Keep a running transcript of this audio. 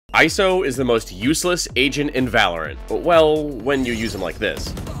ISO is the most useless agent in Valorant. Well, when you use him like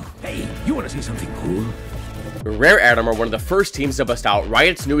this. Hey, you wanna see something cool? Rare Atom are one of the first teams to bust out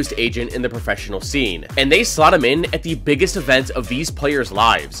Riot's newest agent in the professional scene, and they slot him in at the biggest event of these players'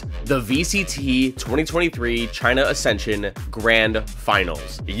 lives, the VCT 2023 China Ascension Grand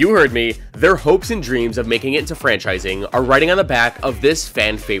Finals. You heard me, their hopes and dreams of making it into franchising are riding on the back of this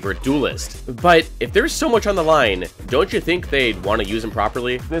fan-favorite duelist. But if there's so much on the line, don't you think they'd want to use him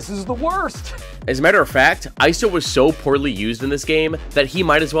properly? This is the worst! As a matter of fact, ISO was so poorly used in this game that he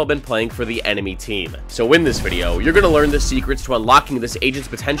might as well have been playing for the enemy team. So in this video, you're going to learn the secrets to unlocking this agent's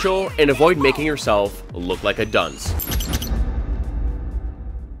potential and avoid making yourself look like a dunce.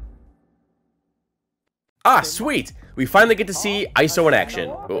 Ah, sweet! We finally get to see ISO in action.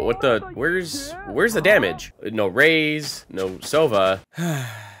 What the? Where's the damage? No raise, no Sova.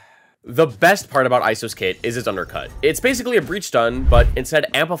 The best part about ISO's kit is its undercut. It's basically a breach stun, but instead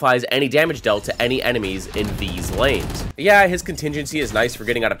amplifies any damage dealt to any enemies in these lanes. Yeah, his contingency is nice for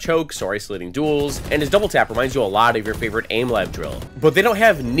getting out of chokes or isolating duels, and his double tap reminds you a lot of your favorite aim lab drill. But they don't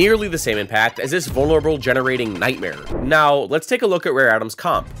have nearly the same impact as this vulnerable generating nightmare. Now, let's take a look at Rare Atom's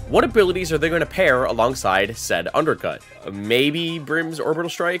comp. What abilities are they going to pair alongside said undercut? Maybe Brim's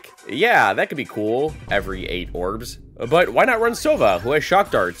Orbital Strike? Yeah, that could be cool, every 8 orbs. But why not run Sova, who has shock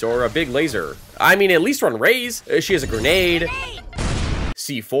darts or a big laser? I mean, at least run Raze. She has a grenade,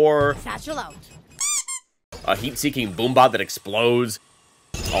 C4, a heat-seeking boombot that explodes,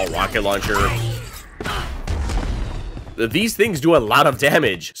 a rocket launcher. These things do a lot of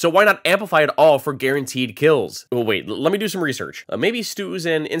damage, so why not amplify it all for guaranteed kills? Oh, wait, let me do some research. Maybe Stu's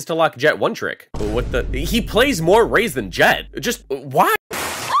an insta-lock Jet one trick. What the? He plays more Raze than Jet. Just, why?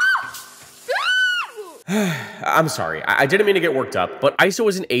 I'm sorry, I didn't mean to get worked up, but ISO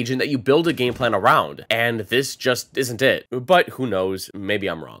is an agent that you build a game plan around, and this just isn't it. But who knows, maybe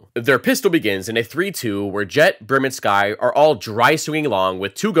I'm wrong. Their pistol begins in a 3-2 where Jet, Brim, and Skye are all dry swinging along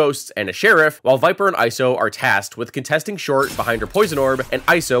with 2 ghosts and a sheriff, while Viper and ISO are tasked with contesting short behind her poison orb and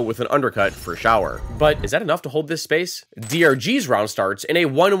ISO with an undercut for shower. But is that enough to hold this space? DRG's round starts in a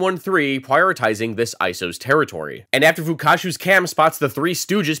 1-1-3 prioritizing this ISO's territory. And after Vukashu's cam spots the 3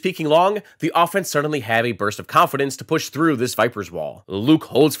 Stooges peeking long, the offense suddenly have a burst of confidence to push through this Viper's wall. Luke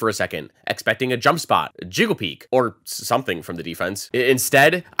holds for a second, expecting a jump spot, a jiggle peek, or something from the defense.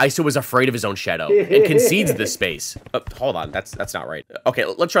 Instead, ISO is afraid of his own shadow and concedes this space. Hold on, that's not right. Okay,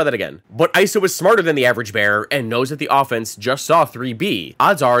 let's try that again. But ISO is smarter than the average bear and knows that the offense just saw 3B.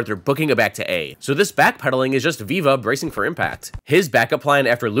 Odds are they're booking it back to A. So this backpedaling is just Viva bracing for impact. His backup plan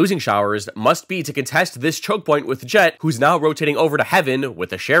after losing showers must be to contest this choke point with Jet, who's now rotating over to Heaven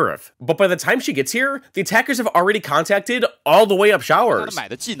with a sheriff. But by the time she gets here, the attackers have already contacted all the way up showers.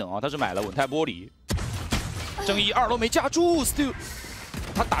 Okay,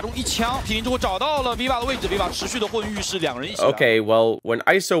 well, when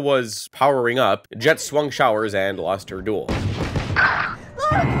ISO was powering up, Jet swung showers and lost her duel.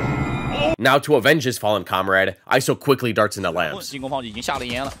 Now to avenge his fallen comrade, ISO quickly darts into lamps.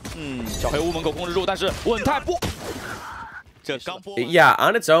 Yeah,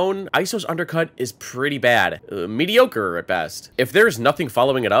 on its own, ISO's undercut is pretty bad. Mediocre at best. If there's nothing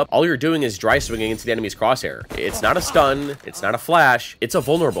following it up, all you're doing is dry swinging into the enemy's crosshair. It's not a stun, it's not a flash, it's a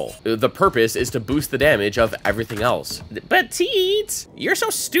vulnerable. The purpose is to boost the damage of everything else. But Teets, you're so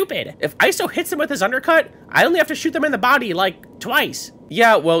stupid. If ISO hits him with his undercut, I only have to shoot them in the body, like, twice.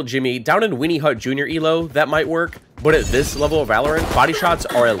 Yeah, well, Jimmy, down in Winnie Hut Jr. Elo, that might work. But at this level of Valorant, body shots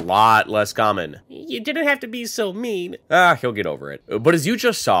are a lot less common. You didn't have to be so mean. Ah, he'll get over it. But as you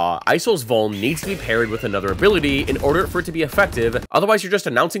just saw, ISO's Vuln needs to be paired with another ability in order for it to be effective, otherwise you're just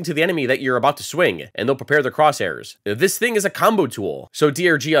announcing to the enemy that you're about to swing, and they'll prepare their crosshairs. This thing is a combo tool, so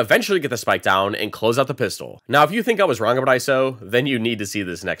DRG eventually get the spike down and close out the pistol. Now, if you think I was wrong about ISO, then you need to see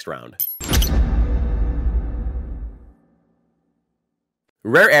this next round.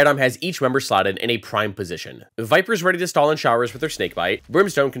 Rare Atom has each member slotted in a prime position. Viper's ready to stall in showers with her snakebite,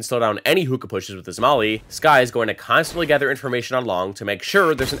 Brimstone can slow down any hookah pushes with his molly, Skye is going to constantly gather information on long to make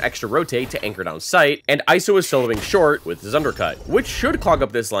sure there's an extra rotate to anchor down sight, and ISO is soloing short with his undercut, which should clog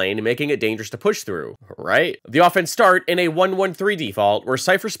up this lane, making it dangerous to push through, right? The offense start in a 1-1-3 default, where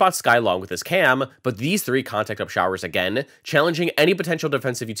Cypher spots Skye long with his cam, but these 3 contact up showers again, challenging any potential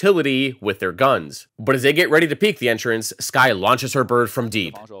defensive utility with their guns. But as they get ready to peek the entrance, Skye launches her bird from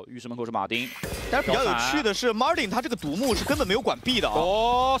deep. 防守浴室门口是马丁，但是比较有趣的是 ，Martin 他这个独木是根本没有管 B 的啊。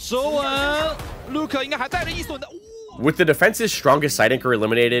哦，手稳 ，Luke 应该还带着一损的。 With the defense's strongest side anchor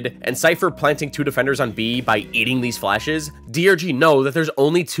eliminated, and Cypher planting 2 defenders on B by eating these flashes, DRG know that there's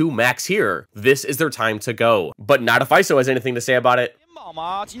only 2 max here. This is their time to go. But not if ISO has anything to say about it. 好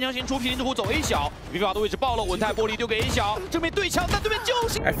吗？金枪型出皮之后走 A 小 ，Viva 的位置爆了，稳态玻璃丢给 A 小，正面对枪，但对面就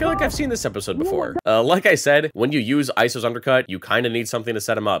是。I feel like I've seen this episode before. Like I said, when you use ISO's undercut, you kind of need something to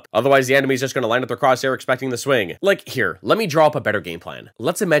set him up. Otherwise, the enemy's just going to line up their crosshair expecting the swing. Like, here, let me draw up a better game plan.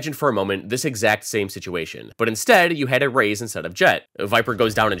 Let's imagine for a moment this exact same situation, but instead, you had a Raze instead of Jet. Viper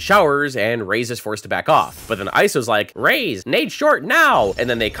goes down in showers, and Raze is forced to back off. But then ISO's like, Raze, nade short now! And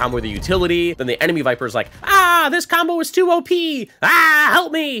then they combo with a utility, then the enemy Viper's like, ah, this combo is too OP! Ah,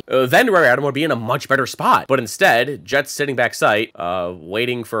 help me! Then Rare Atom would be in a much better spot. But instead, Jet's sitting back sight,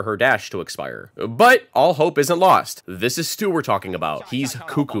 waiting for her dash to expire. But all hope isn't lost. This is Stu we're talking about. He's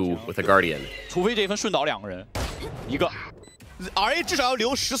cuckoo with a Guardian. 除非这一分顺倒2个人，一个 ，RA 至少要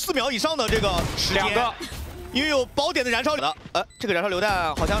留14秒以上的这个时间， 2个， 因为有宝典的燃烧的。这个燃烧榴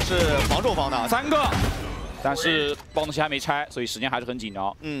弹好像是防守方的，3个，但是爆能器还没拆，所以时间还是很紧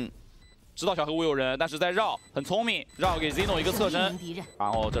张。知道小黑屋有人，但是在绕，很聪明，绕给 Zeno 一个侧身，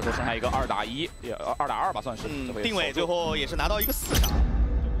然后这时候剩下一个2打1，也2打2吧，算是。定位最后也是拿到一个4杀。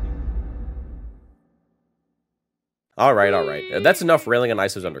 All right. That's enough railing on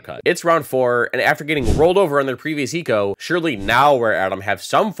ISO's undercut. It's round 4, and after getting rolled over on their previous eco, surely now Rare Atom have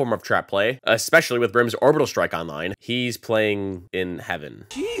some form of trap play, especially with Brim's orbital strike online. He's playing in heaven.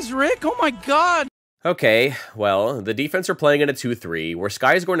 Jeez, Rick, oh my god! Okay, well, the defense are playing in a 2-3, where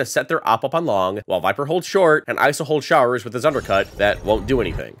Sky is going to set their op up on long, while Viper holds short, and ISO holds showers with his undercut that won't do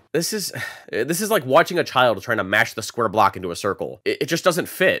anything. This is like watching a child trying to mash the square block into a circle. It just doesn't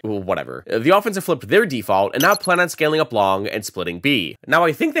fit. Whatever. The offense have flipped their default, and now plan on scaling up long and splitting B. Now,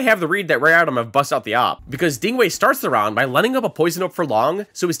 I think they have the read that Rare Atom have bust out the op, because Dingwei starts the round by letting up a poison up for long,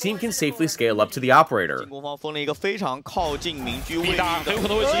 so his team can safely scale up to the operator. 进攻方封了一个非常靠近民居位置的，很有可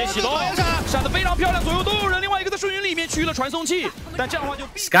能会直接启动，闪得非常漂亮。 左右都有人，另外一个在顺云里面取了传送器，但这样的话就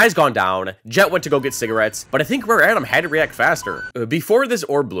Sky's gone down, Jet went to go get cigarettes, but I think Rare Atom had to react faster. Before this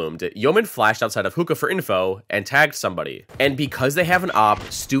orb bloomed, Yeoman flashed outside of Hookah for info and tagged somebody. And because they have an op,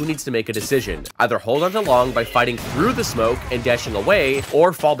 Stu needs to make a decision. Either hold on to long by fighting through the smoke and dashing away,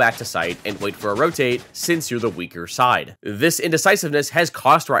 or fall back to sight and wait for a rotate since you're the weaker side. This indecisiveness has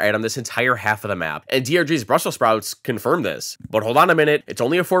cost Rare Atom this entire half of the map, and DRG's Brussels Sprouts confirm this. But hold on a minute, it's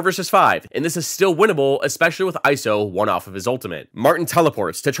only a 4 versus 5, and this is still winnable, especially with ISO one off of his ultimate. Martin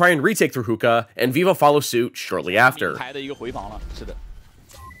teleports to try and retake through Hookah, and Viva follows suit shortly after. 开的一个回防了，是的。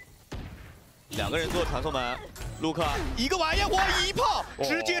 2个人做传送门，卢克一个晚焰火一炮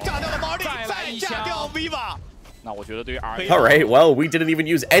直接炸掉了 Marty， 再炸掉 Viva。 那我觉得对于 RA， all right, well, we didn't even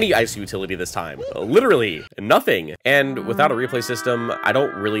use any ISO utility this time. Literally nothing. And without a replay system, I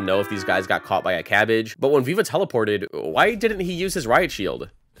don't really know if these guys got caught by a cabbage. But when Viva teleported, why didn't he use his riot shield?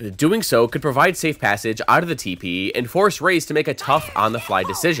 Doing so could provide safe passage out of the TP and force Raze to make a tough on-the-fly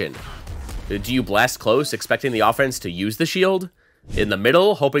decision. Do you blast close, expecting the offense to use the shield? In the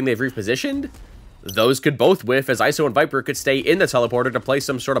middle, hoping they've repositioned? Those could both whiff, as ISO and Viper could stay in the teleporter to play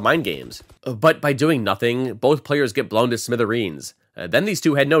some sort of mind games. But by doing nothing, both players get blown to smithereens. Then these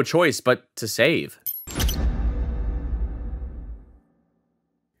two had no choice but to save.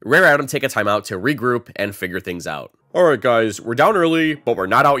 Rare Atom take a timeout to regroup and figure things out. Alright guys, we're down early, but we're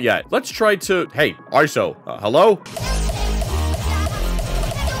not out yet. Let's try to... Hey, ISO, hello?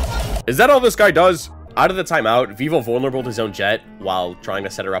 Is that all this guy does? Out of the timeout, Vivo vulnerable to his own Jet while trying to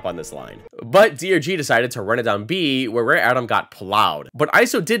set her up on this line. But DRG decided to run it down B, where Rare Atom got plowed. But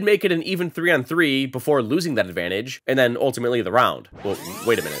ISO did make it an even 3-on-3 before losing that advantage, and then ultimately the round. Well,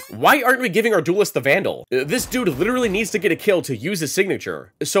 wait a minute. Why aren't we giving our duelist the Vandal? This dude literally needs to get a kill to use his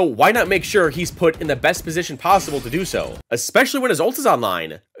signature. So why not make sure he's put in the best position possible to do so? Especially when his ult is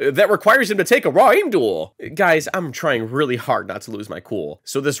online. That requires him to take a raw aim duel. Guys, I'm trying really hard not to lose my cool.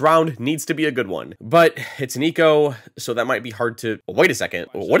 So this round needs to be a good one. But it's an eco, so that might be hard to... Wait a second,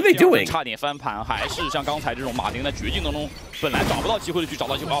 what are they doing? 差点翻盘，还是像刚才这种马丁在绝境当中，本来找不到机会的去找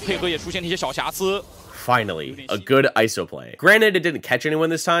到机会，配合也出现一些小瑕疵。 Finally, a good ISO play. Granted, it didn't catch anyone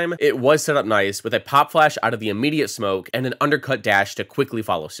this time, it was set up nice with a pop flash out of the immediate smoke and an undercut dash to quickly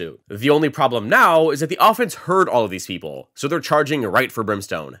follow suit. The only problem now is that the offense heard all of these people, so they're charging right for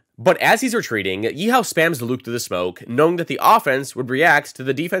Brimstone. But as he's retreating, Yihao spams the Luke through the smoke, knowing that the offense would react to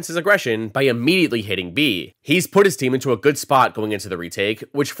the defense's aggression by immediately hitting B. He's put his team into a good spot going into the retake,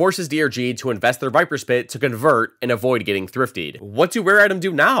 which forces DRG to invest their Viper Spit to convert and avoid getting thriftied. What do Rare Atom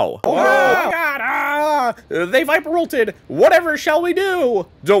do now? Oh my god! They Viper ulted! Whatever shall we do?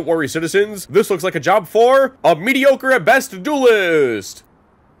 Don't worry, citizens. This looks like a job for a mediocre at best duelist!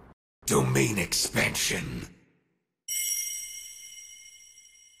 Domain expansion.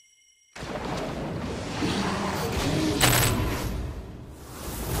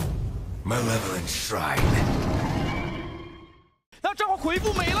 Malevolent Shrine. 他正好回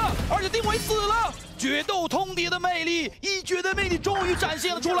复没了，而且定位死了。决斗通牒的魅力，一绝的魅力终于展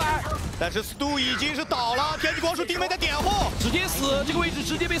现了出来。但是 Stu 已经是倒了，天际光束定位在点后，直接死，这个位置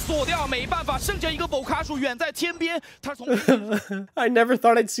直接被锁掉，没办法，剩下一个某卡数远在天边，他从。I never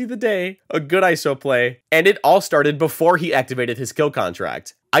thought I'd see the day. A good ISO play. And it all started before he activated his kill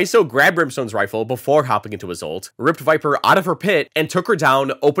contract. ISO grabbed Brimstone's rifle before hopping into his ult, ripped Viper out of her pit, and took her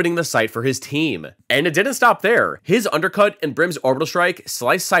down, opening the sight for his team. And it didn't stop there. His undercut and Brim's orbital strike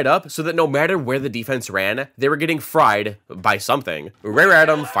sliced sight up so that no matter where the defense ran, they were getting fried by something. Rare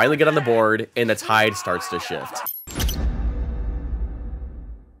Atom finally get on the board, and the tide starts to shift.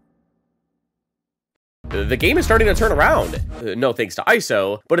 The game is starting to turn around. No thanks to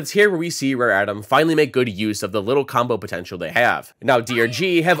ISO, but it's here where we see Rare Atom finally make good use of the little combo potential they have. Now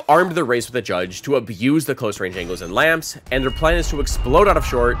DRG have armed the race with a judge to abuse the close range angles and lamps, and their plan is to explode out of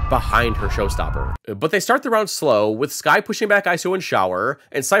short behind her showstopper. But they start the round slow, with Sky pushing back ISO in shower,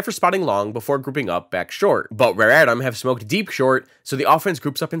 and Cypher spotting long before grouping up back short. But Rare Atom have smoked deep short, so the offense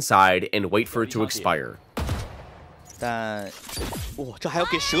groups up inside and wait for it to expire. 但，哇，这还要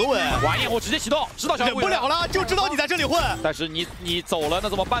给舌吻，晚焰火直接启动，知道小忍不了了，就知道你在这里混。但是你走了，那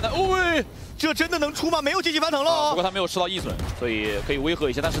怎么办呢？喂，这真的能出吗？没有阶级翻腾了。不过他没有吃到易损，所以可以威吓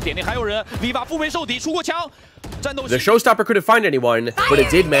一下。但是点点还有人，V8腹背受敌，出过枪。 The showstopper couldn't find anyone, but it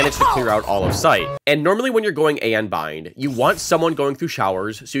did manage to clear out all of sight. And normally when you're going AN bind, you want someone going through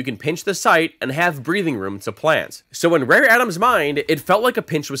showers so you can pinch the site and have breathing room to plant. So in Rare Atom's mind, it felt like a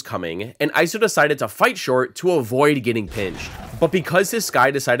pinch was coming, and ISO decided to fight short to avoid getting pinched. But because his Sky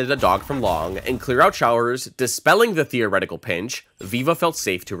decided to dog from long and clear out showers, dispelling the theoretical pinch, Viva felt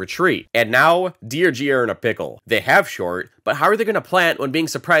safe to retreat. And now, DRG are in a pickle. They have short, but how are they going to plant when being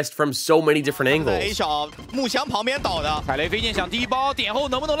suppressed from so many different angles? A 小木墙旁边倒的，踩雷飞剑想第一包，点后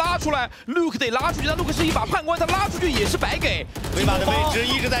能不能拉出来 ？Luke 得拉出去，但 Luke 是一把判官，他拉出去也是白给。威马的位置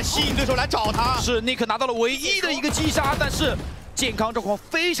一直在吸引对手来找他。是 Nick 拿到了唯一的一个击杀，但是健康状况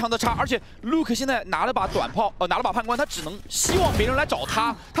非常的差，而且 Luke 现在拿了把短炮，拿了把判官，他只能希望别人来找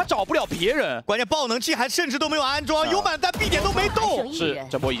他，他找不了别人。关键爆能器还甚至都没有安装，有满但 B 点都没动。是，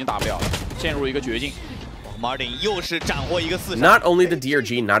这波已经打不了了，陷入一个绝境。 Martin 又是斩获一个4杀。 Not only did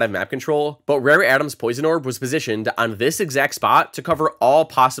DRG not have map control, but Rare Atom's Poison Orb was positioned on this exact spot to cover all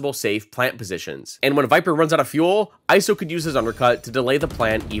possible safe plant positions. And when Viper runs out of fuel, ISO could use his undercut to delay the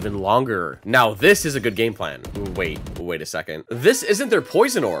plant even longer. Now this is a good game plan. Wait a second. This isn't their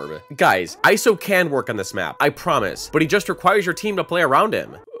Poison Orb. Guys, ISO can work on this map, I promise, but he just requires your team to play around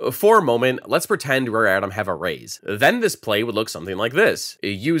him. For a moment, let's pretend Rare Atom have a raise. Then this play would look something like this.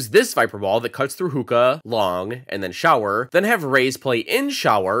 Use this Viper Ball that cuts through hookah, long, and then shower, then have Raze play in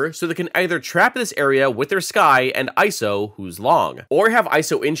shower so they can either trap this area with their Sky and ISO, who's long, or have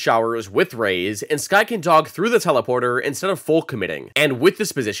ISO in showers with Raze, and Sky can dog through the teleporter instead of full committing. And with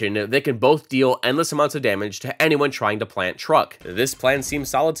this position, they can both deal endless amounts of damage to anyone trying to plant truck. This plan seems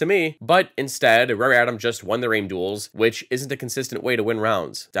solid to me, but instead, Rare Atom just won their aim duels, which isn't a consistent way to win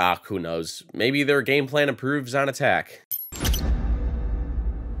rounds. Doc, who knows? Maybe their game plan improves on attack.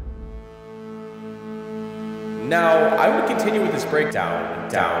 Now, I would continue with this breakdown,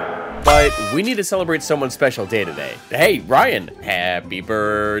 but we need to celebrate someone's special day today. Hey, Ryan, happy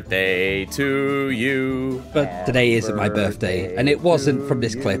birthday to you. But today isn't my birthday, and it wasn't from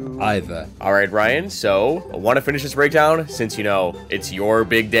this clip either. All right, Ryan, so want to finish this breakdown since, you know, it's your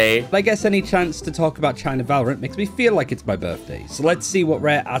big day? I guess any chance to talk about China Valorant makes me feel like it's my birthday. So let's see what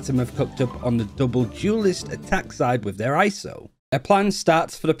Rare Atom have cooked up on the double duelist attack side with their ISO. Their plan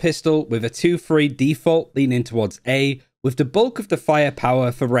starts for the pistol with a 2-3 default leaning towards A, with the bulk of the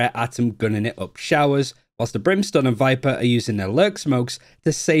firepower for Rare Atom gunning it up showers, whilst the Brimstone and Viper are using their lurk smokes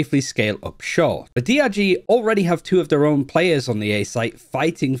to safely scale up short. The DRG already have 2 of their own players on the A site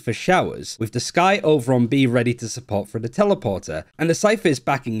fighting for showers, with the Sky over on B ready to support for the teleporter, and the Cypher is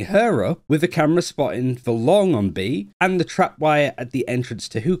backing her up with the camera spotting for long on B, and the trap wire at the entrance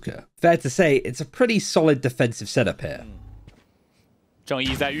to hookah. Fair to say, it's a pretty solid defensive setup here. 正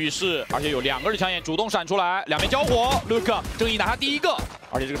义在浴室，而且有2个人枪眼主动闪出来，两边交火 ，Luke 正义拿下第一个，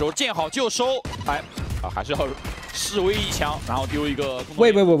而且这个时候见好就收，哎，还是要示威一枪，然后丢一个。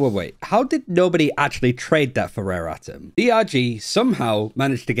Wait. How did nobody actually trade that for Rare Atom? DRG somehow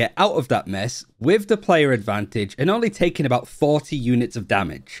managed to get out of that mess with the player advantage and only taking about 40 units of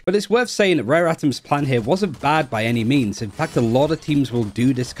damage. But it's worth saying that Rare Atom's plan here wasn't bad by any means. In fact, a lot of teams will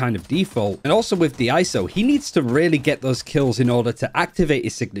do this kind of default. And also with the ISO, he needs to really get those kills in order to activate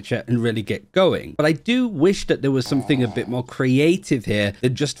his signature and really get going. But I do wish that there was something a bit more creative here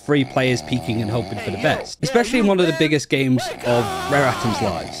than just 3 players peeking and hoping for the best. Especially in one one of the biggest games of Rare Atom's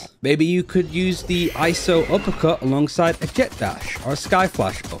lives. Maybe you could use the ISO uppercut alongside a jet dash or a sky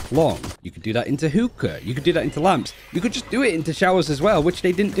flash up long. You could do that into hookah. You could do that into lamps. You could just do it into showers as well, which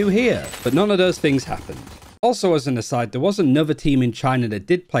they didn't do here. But none of those things happened. Also, as an aside, there was another team in China that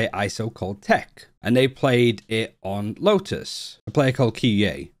did play ISO called Tech, and they played it on Lotus, a player called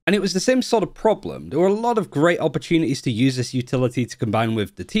Qiye. And it was the same sort of problem. There were a lot of great opportunities to use this utility to combine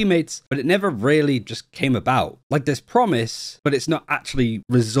with the teammates, but it never really just came about. Like, there's promise, but it's not actually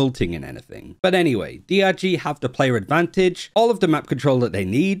resulting in anything. But anyway, DRG have the player advantage, all of the map control that they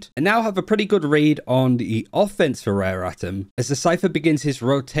need, and now have a pretty good read on the offense for Rare Atom as the Cypher begins his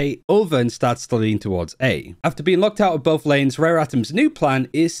rotate over and starts to lean towards A. After being locked out of both lanes, Rare Atom's new plan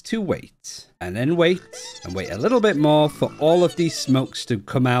is to wait. And then wait, and wait a little bit more for all of these smokes to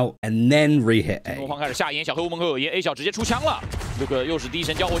come out, and then re-hit A. 进攻方开始下烟，小黑屋门口有烟 ，A 小直接出枪了。这个又是第一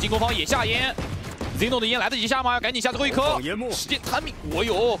神交火，进攻方也下烟。Zeno 的烟来得及下吗？赶紧下最后一颗。时间弹命，我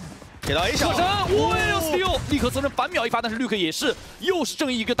有。 给到 A 小，我有 steal， 立刻责任反秒一发，但是绿客也是，又是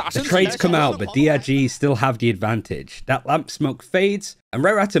正义一个打身体。 The trades come out, but DRG still have the advantage. That lamp smoke fades, and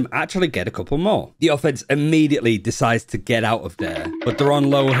Rare Atom actually get a couple more. The offense immediately decides to get out of there, but they're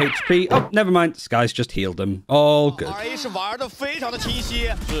on low HP. Oh, never mind, Sky's just healed them. All good. RA 是玩的非常的清晰，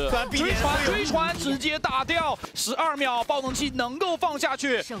追传直接打掉，12秒爆能器能够放下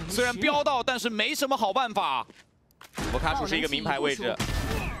去，虽然飙到，但是没什么好办法。我看出是一个名牌位置。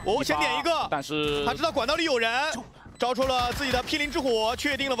 我先点一个，但是他知道管道里有人，招出了自己的霹雳之火，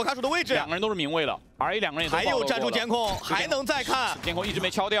确定了我卡鼠的位置。两个人都是明位了 ，RA 两个人也都还有战术监控，还能再看。监控一直没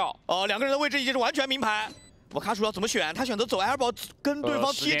敲掉。两个人的位置已经是完全明牌。我卡鼠要怎么选？他选择走 elbow 跟对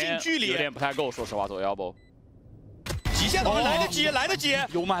方贴近距离，有点不太够，说实话走 elbow。极限的话来得及，来得及。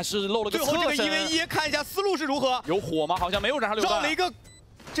尤曼是漏了个侧身。最后这个1v1，看一下思路是如何。有火吗？好像没有燃烧榴弹。绕了一个。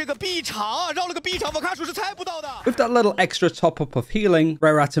 这个 B 场啊，绕了个 B 场，我卡鼠是猜不到的。 With that little extra top up of healing,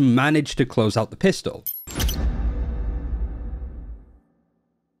 Rare Atom managed to close out the pistol.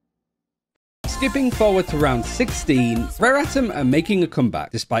 Skipping forward to round 16, Rare Atom are making a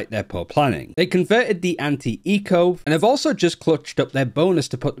comeback despite their poor planning. They converted the anti-eco and have also just clutched up their bonus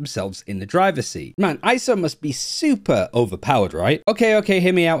to put themselves in the driver's seat. Man, ISO must be super overpowered, right? Okay,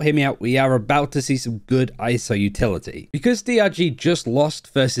 hear me out. We are about to see some good ISO utility. Because DRG just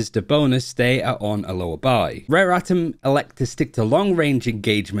lost versus the bonus, they are on a lower buy. Rare Atom elect to stick to long-range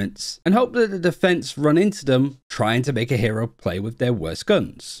engagements and hope that the defense run into them, trying to make a hero play with their worst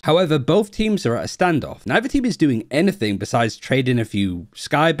guns. However, both teams are at a standoff. Neither team is doing anything besides trading a few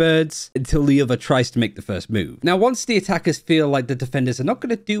skybirds until the other tries to make the first move. Now, once the attackers feel like the defenders are not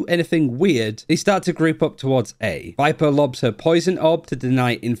going to do anything weird, they start to group up towards A. Viper lobs her poison orb to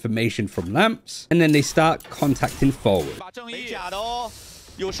deny information from lamps, and then they start contacting forward. 没假的哦，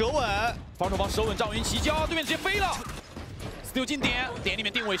有手稳，防守方手稳，赵云齐交，对面直接飞了。 steal 进点，点里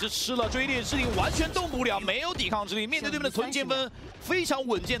面定位是吃了追猎之力，完全动不了，没有抵抗之力。面对对面的存钱分，非常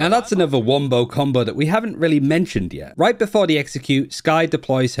稳健。Now that's another wombo combo that we haven't really mentioned yet. Right before the execute, Sky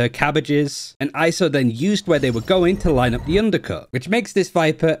deploys her Cabbages, and ISO then used where they were going to line up the undercut, which makes this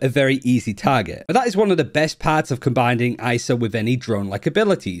Viper a very easy target. But that is one of the best parts of combining ISO with any drone-like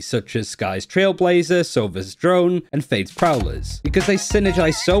abilities, such as Sky's Trailblazer, Sova's Drone, and Fade's Prowlers, because they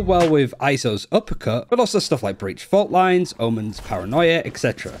synergize so well with ISO's uppercut, but also stuff like Breach Fault Lines, Omen Paranoia,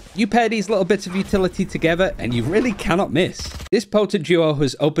 etc. You pair these little bits of utility together and you really cannot miss. This potent duo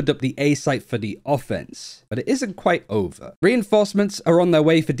has opened up the A site for the offense, but it isn't quite over. Reinforcements are on their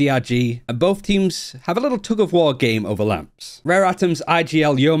way for DRG, and both teams have a little tug-of-war game over lamps. Rare Atom's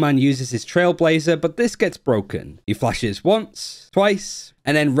IGL Yeoman uses his Trailblazer, but this gets broken. He flashes once, twice,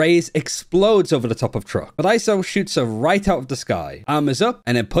 and then Raze explodes over the top of Truck. But ISO shoots her right out of the sky, armors up,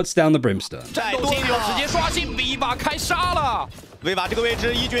 and then puts down the Brimstone. 威瓦这个位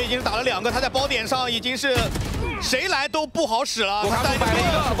置一决已经打了2个，他在包点上已经是谁来都不好使了。我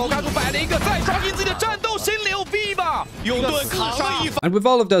卡住摆了一个，再抓紧自己的战斗心流 V 吧，用盾扛了一发。 And with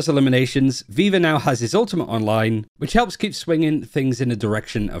all of those eliminations, Viva now has his ultimate online, which helps keep swinging things in the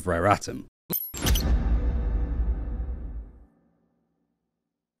direction of Rare Atom.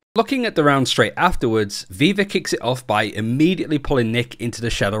 Looking at the round straight afterwards, Viva kicks it off by immediately pulling Nick into the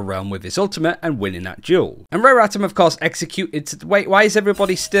Shadow Realm with his ultimate and winning that duel. And Rare Atom, of course, executed. Wait, why is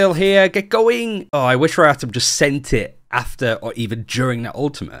everybody still here? Get going! Oh, I wish Rare Atom just sent it after or even during that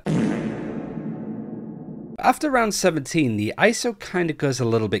ultimate. After round 17, the ISO kind of goes a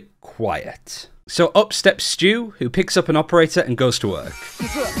little bit quiet. So up steps Stu, who picks up an operator and goes to work.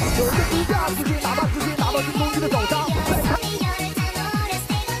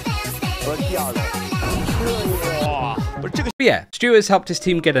 But yeah, Stu has helped his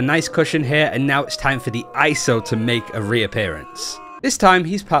team get a nice cushion here, and now it's time for the ISO to make a reappearance. This time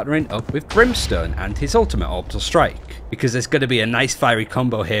he's partnering up with Brimstone and his ultimate Orbital Strike, because there's going to be a nice fiery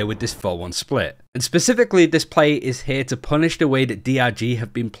combo here with this 4-1 split. And specifically, this play is here to punish the way that DRG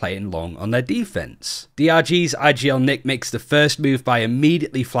have been playing long on their defense. DRG's IGL Nick makes the first move by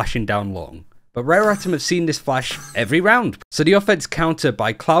immediately flashing down long. But Rare Atom have seen this flash every round. So the offense counter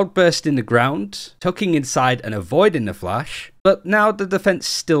by cloudbursting the ground, tucking inside and avoiding the flash. But now the defense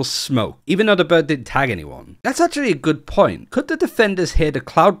still smoke, even though the bird didn't tag anyone. That's actually a good point. Could the defenders hear the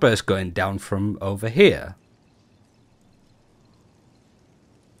cloudburst going down from over here?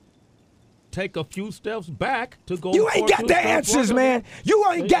 Take a few steps back to go. You ain't got the answers, man. You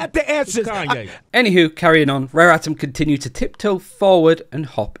ain't got the answers. Anywho, carrying on, Rare Atom continue to tiptoe forward and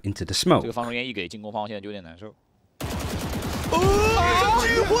hop into the smoke. 这个防守员一给进攻方现在就有点难受。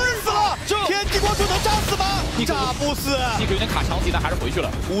狙昏死了！天地光柱能炸死吗？炸不死。尼克有点卡墙体，但还是回去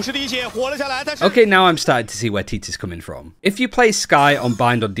了。50滴血活了下来，但是 Okay, now I'm starting to see where Teets is coming from. If you play Sky on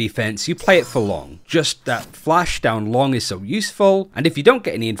bind on defense, you play it for long. Just that flash down long is so useful, and if you don't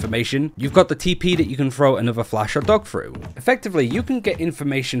get any information, you've got the TP that you can throw another flash or dog through. Effectively, you can get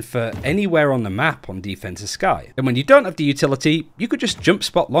information for anywhere on the map on defense of Sky. And when you don't have the utility, you could just jump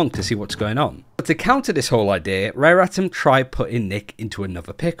spot long to see what's going on. But to counter this whole idea, Rare Atom try putting Nick into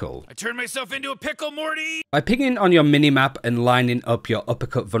another pickle. I turned myself into a pickle, Morty. By pinging on your minimap and lining up your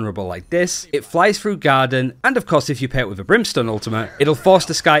uppercut vulnerable like this, it flies through garden, and of course if you pair it with a Brimstone ultimate, it'll force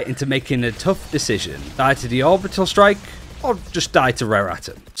the Sky into making a tough decision. Die to the Orbital Strike, or just die to Rare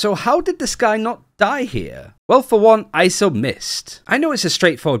Atom. So how did the Sky not die here? Well, for one, ISO missed. I know it's a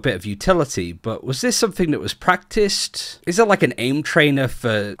straightforward bit of utility, but was this something that was practiced? Is it like an aim trainer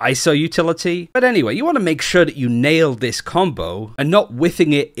for ISO utility? But anyway, you want to make sure that you nail this combo and not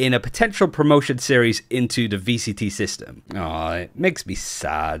whiffing it in a potential promotion series into the VCT system. Aw, it makes me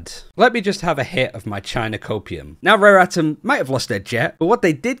sad. Let me just have a hit of my China copium. Now Rare Atom might have lost their jet, but what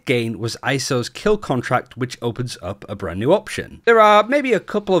they did gain was ISO's kill contract, which opens up a brand new option. There are maybe a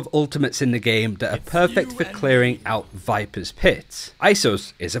couple of ultimates in the game that are perfect for clearing out Viper's Pit.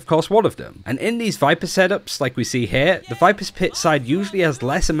 ISO's is of course one of them, and in these Viper setups like we see here, the Viper's Pit side usually has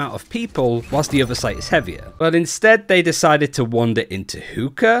less amount of people whilst the other side is heavier. But instead they decided to wander into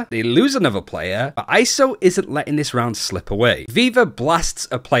hookah, they lose another player, but ISO isn't letting this round slip away. Viva blasts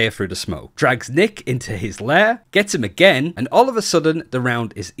a player through the smoke, drags Nick into his lair, gets him again, and all of a sudden the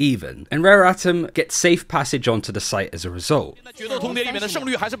round is even, and Rare Atom gets safe passage onto the site as a result. 决斗通牒里面的胜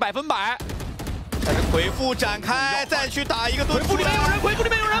率还是100%。但是回复展开，再去打一个盾。回复里面有人，回复里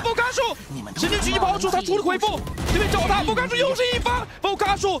面有人，不卡数，神经狙击抛出，他出了回复，对面找他，不卡数又是一发，不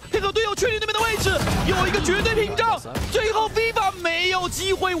卡数配合队友确定对面的位置，有一个绝对屏障，最后 Viva 没有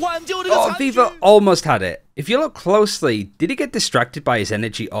机会挽救这个残局。 Viva almost had it. If you look closely, did he get distracted by his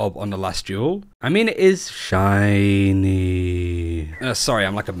energy orb on the last duel? I mean, it is shiny. Sorry,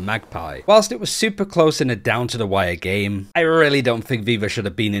 I'm like a magpie. Whilst it was super close in a down-to-the-wire game, I really don't think Viva should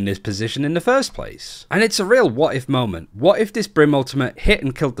have been in this position in the first place. And it's a real what-if moment. What if this Brim ultimate hit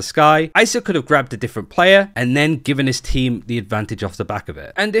and killed the Sky? ISO could have grabbed a different player and then given his team the advantage off the back of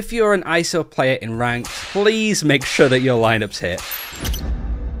it. And if you're an ISO player in ranked, please make sure that your lineups hit.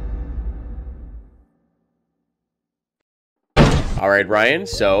 All right, Ryan,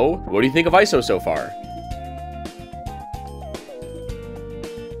 so what do you think of ISO so far?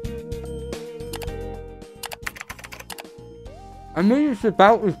 I mean, it's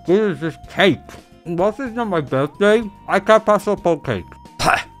about as good as this cake. Whilst it's not my birthday, I can't pass up on cake.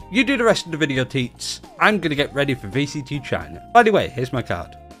 You do the rest of the video, Teets. I'm gonna get ready for VCT China. By the way, here's my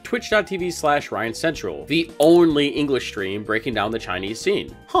card. Twitch.tv/Ryan Central, the only English stream breaking down the Chinese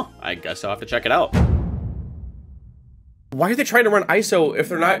scene. Huh, I guess I'll have to check it out. Why are they trying to run ISO if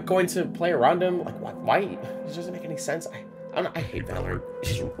they're not going to play around him? Like, why? It doesn't make any sense. I don't know, I hate Valorant.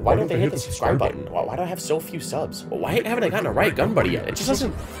 Why don't they hit the subscribe button? Why do I have so few subs? Why haven't I gotten a right gun buddy yet? It just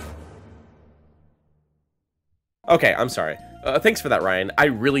doesn't... Okay, I'm sorry. Thanks for that, Ryan. I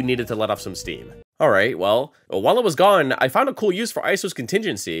really needed to let off some steam. Alright, well, while it was gone, I found a cool use for ISO's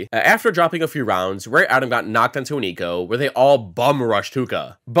contingency. After dropping a few rounds, Rare Atom got knocked onto an eco, where they all bum-rushed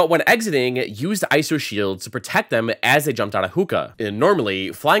hookah. But when exiting, used ISO shields to protect them as they jumped out of hookah. And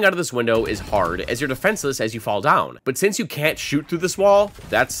normally, flying out of this window is hard, as you're defenseless as you fall down. But since you can't shoot through this wall,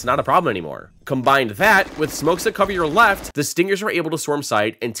 that's not a problem anymore. Combine that with smokes that cover your left, the Stingers were able to swarm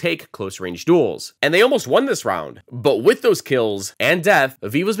site and take close-range duels. And they almost won this round. But with those kills and death,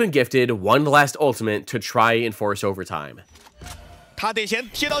 Viva's been gifted one last ultimate to try and force overtime. 他得先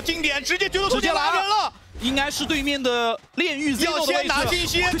贴到经典，直接决斗通牒拉人了。应该是对面的炼狱 Zeno 的位置。要先拿信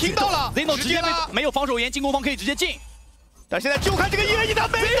息，听到了。 Zeno 直接没有防守员，进攻方可以直接进。但现在就看这个1v1他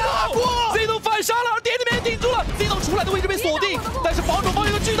没打过 ，Zeno 反杀了，点里面顶住了 ，Zeno 出来的位置被锁定，但是防守方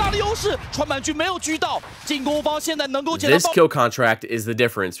有一个巨大的优势，传满区没有狙到，进攻方现在能够捡到。 This kill contract is the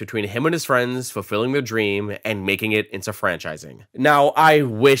difference between him and his friends fulfilling their dream and making it into franchising. Now, I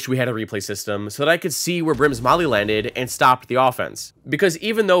wish we had a replay system so that I could see where Brim's molly landed and stopped the offense. Because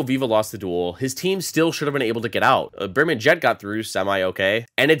even though Viva lost the duel, his team still should have been able to get out. Brim and Jet got through semi-okay,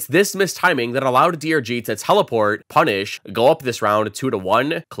 and it's this missed timing that allowed DRG to teleport, punish, go up this round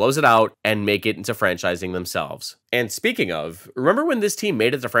 2-1, close it out, and make it into franchising themselves. And speaking of, remember when this team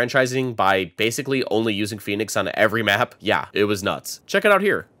made it to franchising by basically only using Phoenix on every map? Yeah, it was nuts. Check it out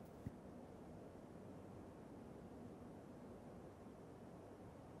here.